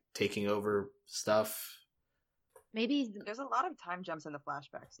like taking over stuff. Maybe. There's a lot of time jumps in the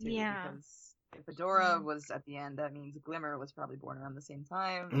flashbacks too. Yeah. Because if Adora was at the end, that means Glimmer was probably born around the same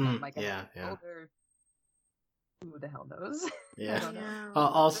time. And Mm, then Micah yeah, was yeah. older. Who the hell knows? Yeah. don't know. Yeah.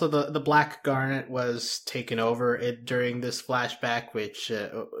 Also, the Black Garnet was taken over during this flashback, which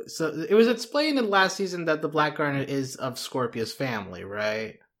so it was explained in last season that the Black Garnet is of Scorpia's family,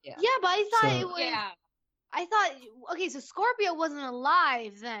 right? Yeah, but I thought So- it was. Yeah. I thought. Okay, so Scorpio wasn't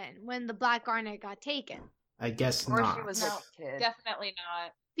alive then when the Black Garnet got taken. I guess Or not. she was No, a kid. Definitely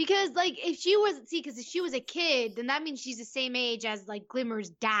not. Because like if she was because if she was a kid, then that means she's the same age as like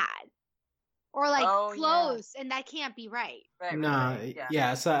Glimmer's dad, or like Oh, yeah. close, and that can't be right. Right, No, right,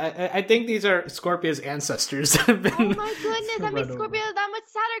 yeah. So I think these are Scorpia's ancestors that have been. Oh my goodness, that makes run Scorpio over. that much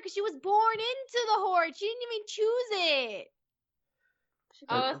sadder because she was born into the Horde. She didn't even choose it. She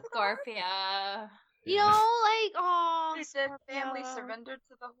Oh, did. Scorpia. You know, like oh, They said family Scorpio. surrendered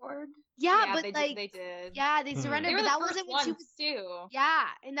to the Horde. Yeah, but they like they did. yeah, they Mhm. surrendered, They were but the that first wasn't when she ones was. too. Yeah,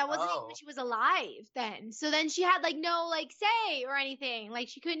 and that wasn't even Oh. when she was alive then. So then she had like no like say or anything. Like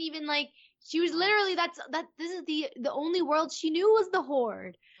she couldn't even like she was literally this is the only world she knew was the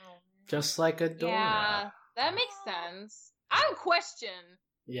Horde. Just like Adora. Yeah, that makes sense. I have a question.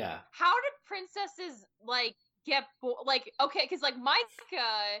 Yeah. How did princesses like get like okay? Because like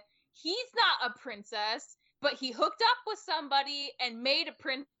Micah, he's not a princess, but he hooked up with somebody and made a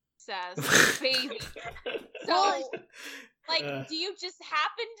princess baby. So, like, do you just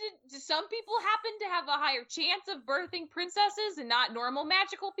happen to? Do some people happen to have a higher chance of birthing princesses and not normal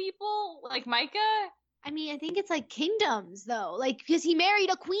magical people like Micah? I mean, I think it's like kingdoms though, like because he married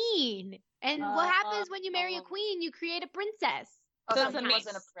a queen, and what happens when you marry a queen? You create a princess. Oh, So so it's a he nice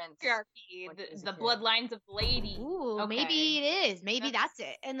wasn't a prince. Hierarchy, Like, as a the kid. bloodlines of lady. Ooh, Okay. maybe it is. Maybe that's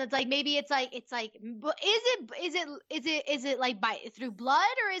it. And it's like maybe it's like but is it like by through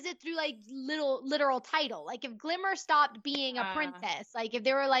blood or is it through like literal title? Like if Glimmer stopped being a princess, like if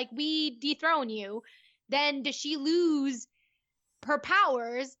they were like we dethrone you, then does she lose her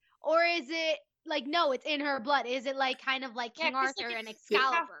powers or is it like no, it's in her blood? Is it like kind of like Yeah, King 'cause, like, Arthur and it's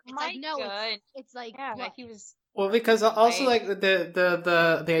Excalibur? It's like no, Micah, it's like yeah, blood. he was. Well, because also Right. like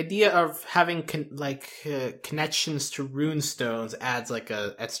the idea of having connections to runestones adds like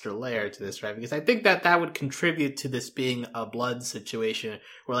a extra layer to this, right? Because I think that would contribute to this being a blood situation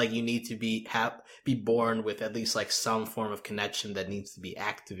where like you need to be born with at least like some form of connection that needs to be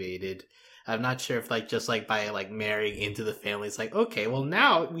activated. I'm not sure if like just like by like marrying into the family, it's like okay, well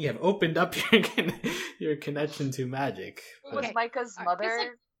now we have opened up your connection to magic. Was Okay. Micah's It's mother like-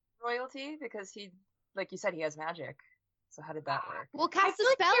 royalty? Because he, like you said, he has magic. So how did that work? Well, I feel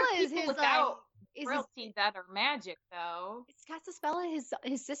like there are Castaspella is people his without is his royalty that are magic though. Is Castaspella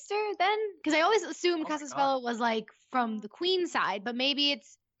his sister then? Because I always assumed Oh my Castaspella was like from the queen side, but maybe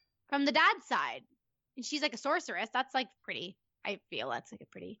it's from the dad's side. and she's like a sorceress. That's like pretty. I feel that's like a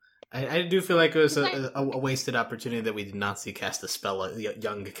pretty. I do feel like it was a wasted opportunity that we did not see Castaspella,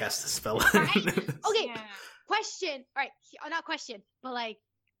 young Castaspella. Right? Okay, Yeah. question. All right, not question, but like,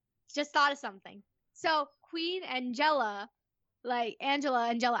 just thought of something. So Queen Angela, like Angela,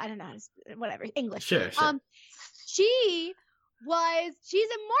 I don't know how to, whatever, English. Sure. She's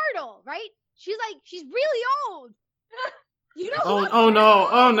immortal, right? She's really old. You know? Oh no!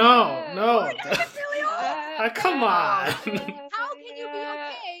 She's really old. Come on. How can you be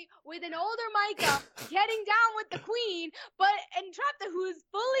okay with an older Micah getting down with the queen, but Entrapta, who's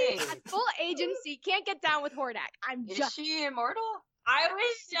fully at full agency, can't get down with Hordak? Is she immortal? I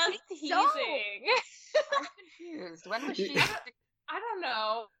was just teasing. I'm confused. When was she? I don't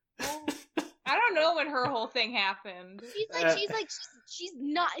know. I don't know when her whole thing happened. She's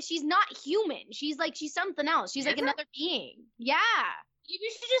not human. She's something else. She's like another being. Yeah. Maybe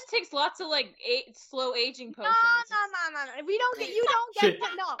she just takes lots of like slow aging potions. No. We don't get. You don't get.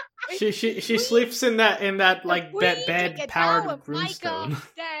 No. She sleeps in that like bed powered with broomstone. Micah,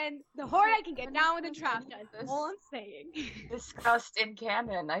 then the Hordak can get down with Entrapta. That's all I'm saying. Discussed in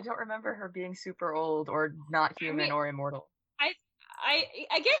canon. I don't remember her being super old or not human or immortal. I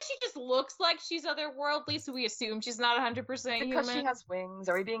guess she just looks like she's otherworldly, so we assume she's not 100% human. Because she has wings.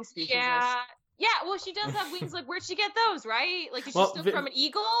 Are we being speciesist? Yeah, well, she does have wings. Like, where'd she get those, right? Like, is she still from an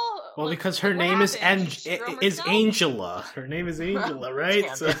eagle? Well, like, because her name is Angela. Her name is Angela,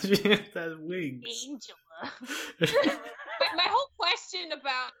 right? So she has wings. Angela. My whole question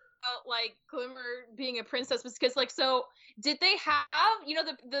about like Glimmer being a princess was because, like, so did they have, you know,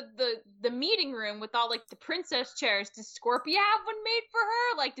 the meeting room with all like the princess chairs? Did Scorpia have one made for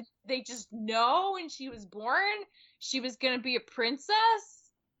her? Like, did they just know when she was born she was gonna be a princess?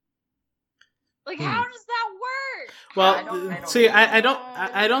 Like, how does that work? Well,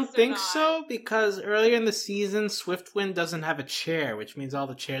 I don't think so, because earlier in the season, Swiftwind doesn't have a chair, which means all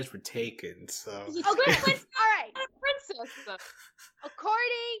the chairs were taken. So Okay, all right. A princess, though.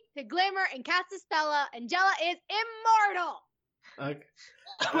 According to Glimmer and Castaspella, Angela is immortal. Okay.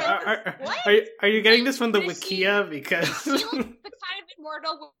 Are you getting this from the Wikia? Because is she like the kind of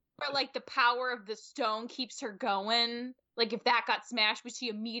immortal where like the power of the stone keeps her going? Like, if that got smashed, would she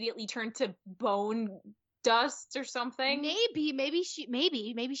immediately turn to bone dust or something? Maybe she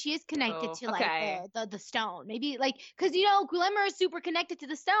is connected to like the stone. Maybe like, because you know Glimmer is super connected to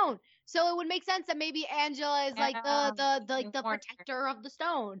the stone, so it would make sense that maybe Angela is like the protector of the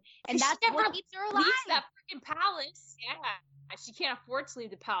stone, and that's what keeps her alive. Leaves that freaking palace. Yeah, she can't afford to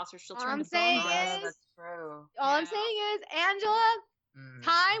leave the palace, or she'll turn to bone. That's true. All I'm saying is, Angela.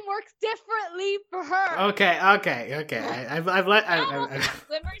 Time works differently for her. Okay. I've let.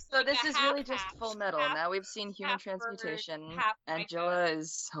 So this is really just Full Metal. Now we've seen human transmutation. Angela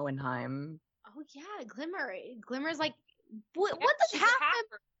is Hohenheim. Oh yeah, Glimmer's like, what does half?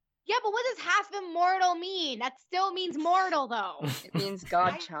 Yeah, but what does half immortal mean? That still means mortal, though. It means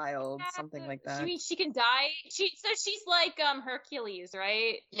godchild, something like that. She can die. She's like Hercules,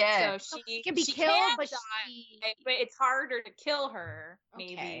 right? Yeah. So she can be killed, but but it's harder to kill her.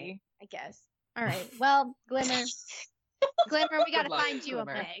 Maybe. Okay, I guess. All right. Well, Glimmer, we gotta find you a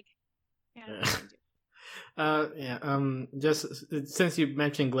peg. Just since you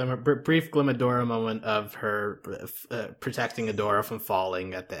mentioned Glimmer, brief Glimmadora moment of her protecting Adora from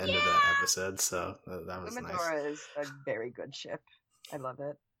falling at the end of the episode, so that was nice. Glimmadora is a very good ship. I love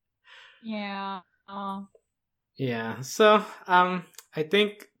it. Yeah. Yeah, so I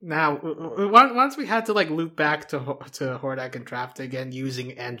think now once we had to like loop back to Hordak and Entrapta again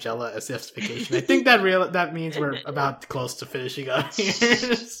using Angela as justification, I think that means we're about close to finishing up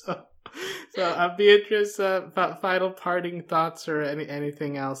here. So Beatrice, final parting thoughts or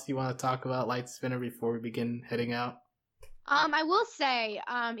anything else you want to talk about Light Spinner before we begin heading out? I will say,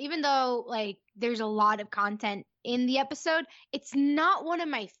 even though like there's a lot of content in the episode, it's not one of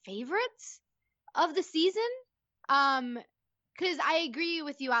my favorites of the season. Because I agree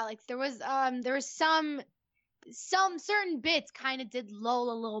with you, Alex. There was some certain bits kind of did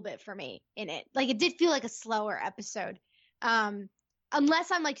lull a little bit for me in it. Like it did feel like a slower episode.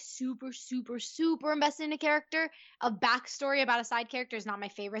 Unless I'm like super, super, super invested in a character, a backstory about a side character is not my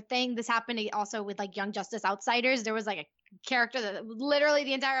favorite thing. This happened also with like Young Justice Outsiders. There was like a character that literally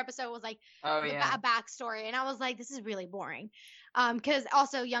the entire episode was like a backstory, and I was like, this is really boring. Because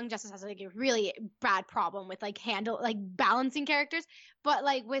also Young Justice has like a really bad problem with like balancing characters, but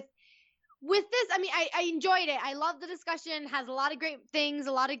like with this, I mean, I enjoyed it. I love the discussion. Has a lot of great things.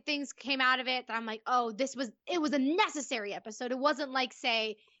 A lot of things came out of it that I'm like, oh, it was a necessary episode. It wasn't like,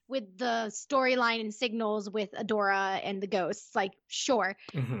 say, with the storyline and signals with Adora and the ghosts. Like, sure.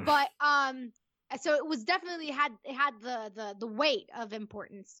 Mm-hmm. But So it was definitely had the weight of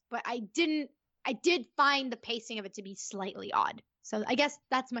importance, but I did find the pacing of it to be slightly odd. So I guess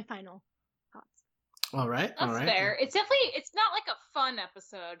that's my final thoughts. All right. That's fair. It's definitely, it's not like a fun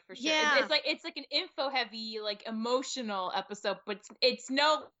episode for sure. Yeah. It's like an info heavy, like emotional episode, but it's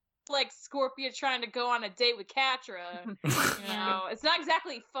no like Scorpia trying to go on a date with Catra. You know, it's not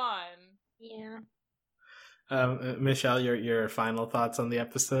exactly fun. Yeah. Michelle, your final thoughts on the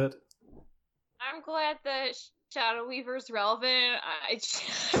episode? I'm glad that Shadow Weaver's relevant. I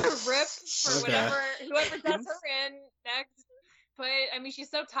rip for whoever does her in next. But I mean, she's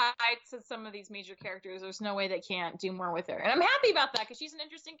so tied to some of these major characters. There's no way they can't do more with her, and I'm happy about that because she's an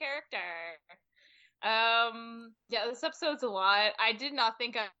interesting character. Yeah, this episode's a lot. I did not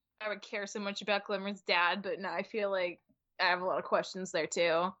think I would care so much about Glimmer's dad, but now I feel like I have a lot of questions there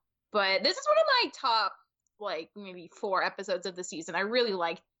too. But this is one of my top, like, maybe 4 episodes of the season. I really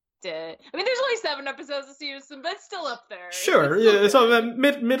liked it. I mean, there's only 7 episodes of the season, but it's still up there. Sure, it's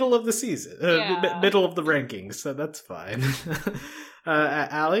middle of the season, middle of the rankings, so that's fine.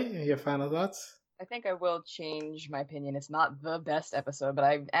 Allie, your final thoughts? I think I will change my opinion. It's not the best episode, but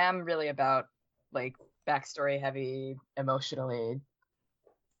I am really about, like, backstory heavy, emotionally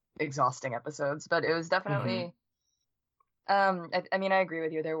exhausting episodes. But it was definitely I mean, I agree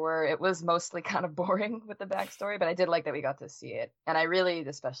with you. It was mostly kind of boring with the backstory, but I did like that we got to see it. And I really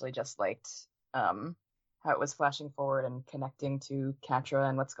especially just liked how it was flashing forward and connecting to Catra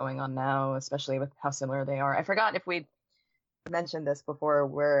and what's going on now, especially with how similar they are. I forgot if we mentioned this before,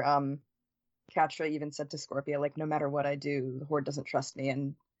 where Catra even said to Scorpia, like, no matter what I do, the Horde doesn't trust me.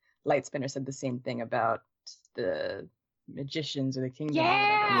 And Lightspinner said the same thing about the magicians or the kingdom.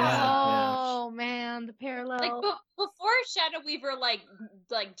 Oh man, the parallel. Like before Shadow Weaver like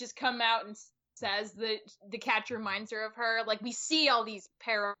just come out and says that the Catcher reminds her of her, like we see all these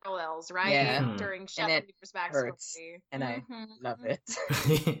parallels, right? Yeah. During Shadow Weaver's backstory. And I love it.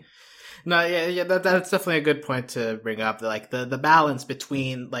 No, yeah, that's definitely a good point to bring up. Like the balance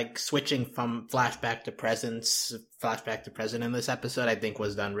between like switching from flashback to present in this episode, I think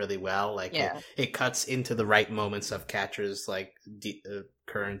was done really well. Like it cuts into the right moments of Catra's like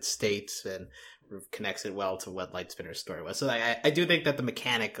current state and connects it well to what Lightspinner's story was. So I do think that the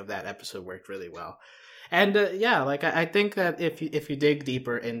mechanic of that episode worked really well. And like I think that if you dig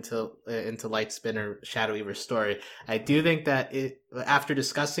deeper into Lightspinner Shadow Weaver's story, I do think that after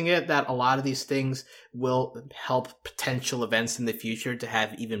discussing it, that a lot of these things will help potential events in the future to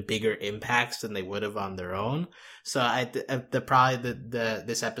have even bigger impacts than they would have on their own. So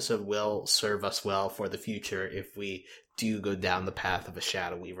this episode will serve us well for the future if we do go down the path of a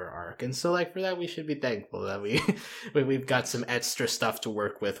Shadow Weaver arc. And so like for that we should be thankful that we've got some extra stuff to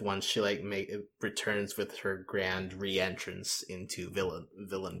work with once she like returns with her grand re-entrance into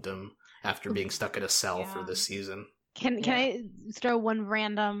villaindom after being stuck in a cell for this season. Can I throw one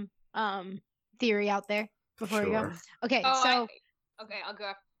random theory out there before we go? Okay, I'll go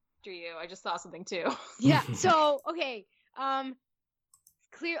after you. I just saw something too. Yeah. So okay,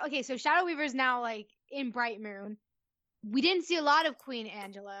 so Shadow Weaver's now like in Bright Moon. We didn't see a lot of Queen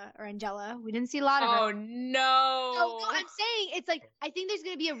Angela. We didn't see a lot of her. Oh no. So I'm saying it's like I think there's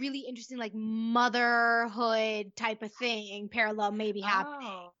gonna be a really interesting like motherhood type of thing parallel maybe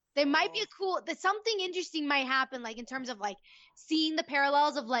happening. There might be something interesting might happen like in terms of like seeing the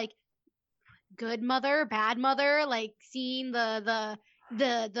parallels of like good mother, bad mother, like seeing the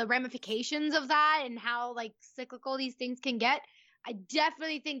ramifications of that and how like cyclical these things can get. I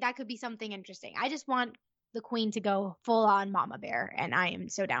definitely think that could be something interesting. I just want the Queen to go full on Mama Bear, and I am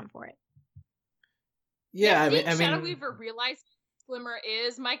so down for it. Yeah, I mean, Shadow Weaver realized Glimmer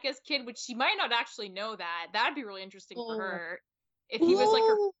is Micah's kid, which she might not actually know that. That'd be really interesting for her if he was like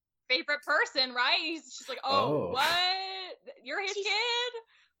her favorite person, right? She's like, what? You're his kid?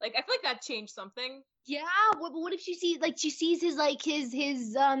 Like, I feel like that changed something. Yeah, what if she sees his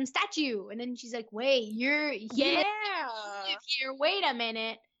statue, and then she's like, wait, you're here. Wait a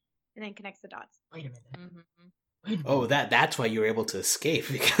minute. And then connects the dots. Wait a minute. Mm-hmm. Oh, that's why you were able to escape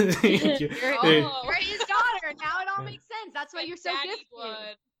because you're his daughter. Now it all makes sense. That's why you're so gifted.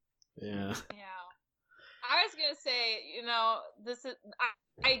 Blood. Yeah. I was gonna say, this is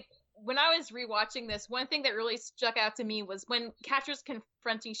I when I was rewatching this, one thing that really stuck out to me was when Catra's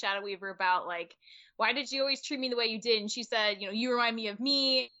confronting Shadow Weaver about like, why did you always treat me the way you did? And she said, you remind me of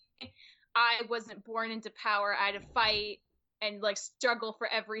me. I wasn't born into power. I had to fight and like struggle for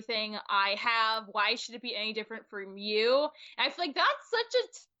everything I have. Why should it be any different from you? And I feel like that's such a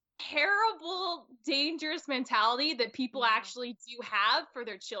terrible, dangerous mentality that people actually do have for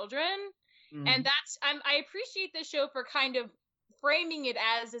their children. And that's I appreciate the show for kind of framing it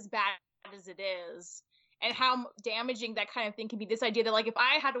as bad as it is, and how damaging that kind of thing can be. This idea that, like, if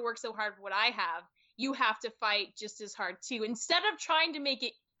I had to work so hard for what I have, you have to fight just as hard too, instead of trying to make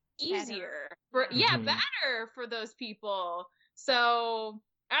it easier better for those people. So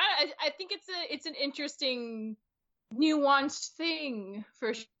I think it's an interesting, nuanced thing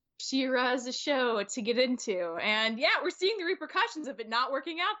for She-Ra as a show to get into, and we're seeing the repercussions of it not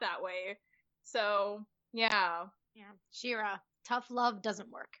working out that way. So yeah, She-Ra, tough love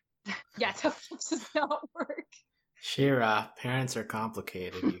doesn't work. Yeah, tough love does not work. She-Ra, parents are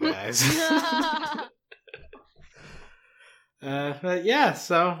complicated, you guys. But yeah,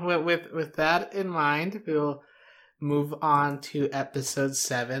 so with that in mind, we'll move on to episode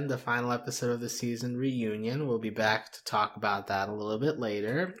 7, the final episode of the season, Reunion. We'll be back to talk about that a little bit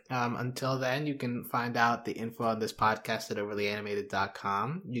later. Until then, you can find out the info on this podcast at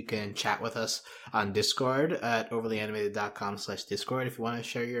overlyanimated.com. You can chat with us on Discord at overlyanimated.com/Discord if you want to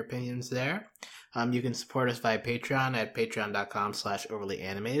share your opinions there. You can support us via Patreon at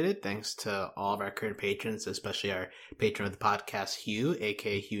patreon.com/overlyanimated. Thanks to all of our current patrons, especially our patron of the podcast, Hugh,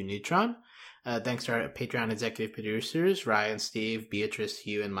 aka Hugh Neutron. Thanks to our Patreon executive producers, Ryan, Steve, Beatrice,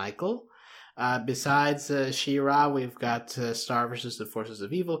 Hugh, and Michael. Besides She-Ra, we've got Star vs. the Forces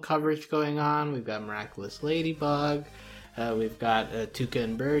of Evil coverage going on. We've got Miraculous Ladybug. We've got Tuca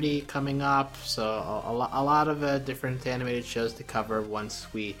and Birdie coming up. So a lot of different animated shows to cover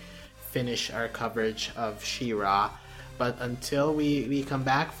once we finish our coverage of She-Ra. But until we come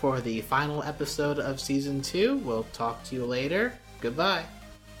back for the final episode of Season 2, we'll talk to you later. Goodbye.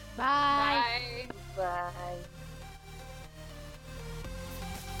 Bye. Bye. Bye.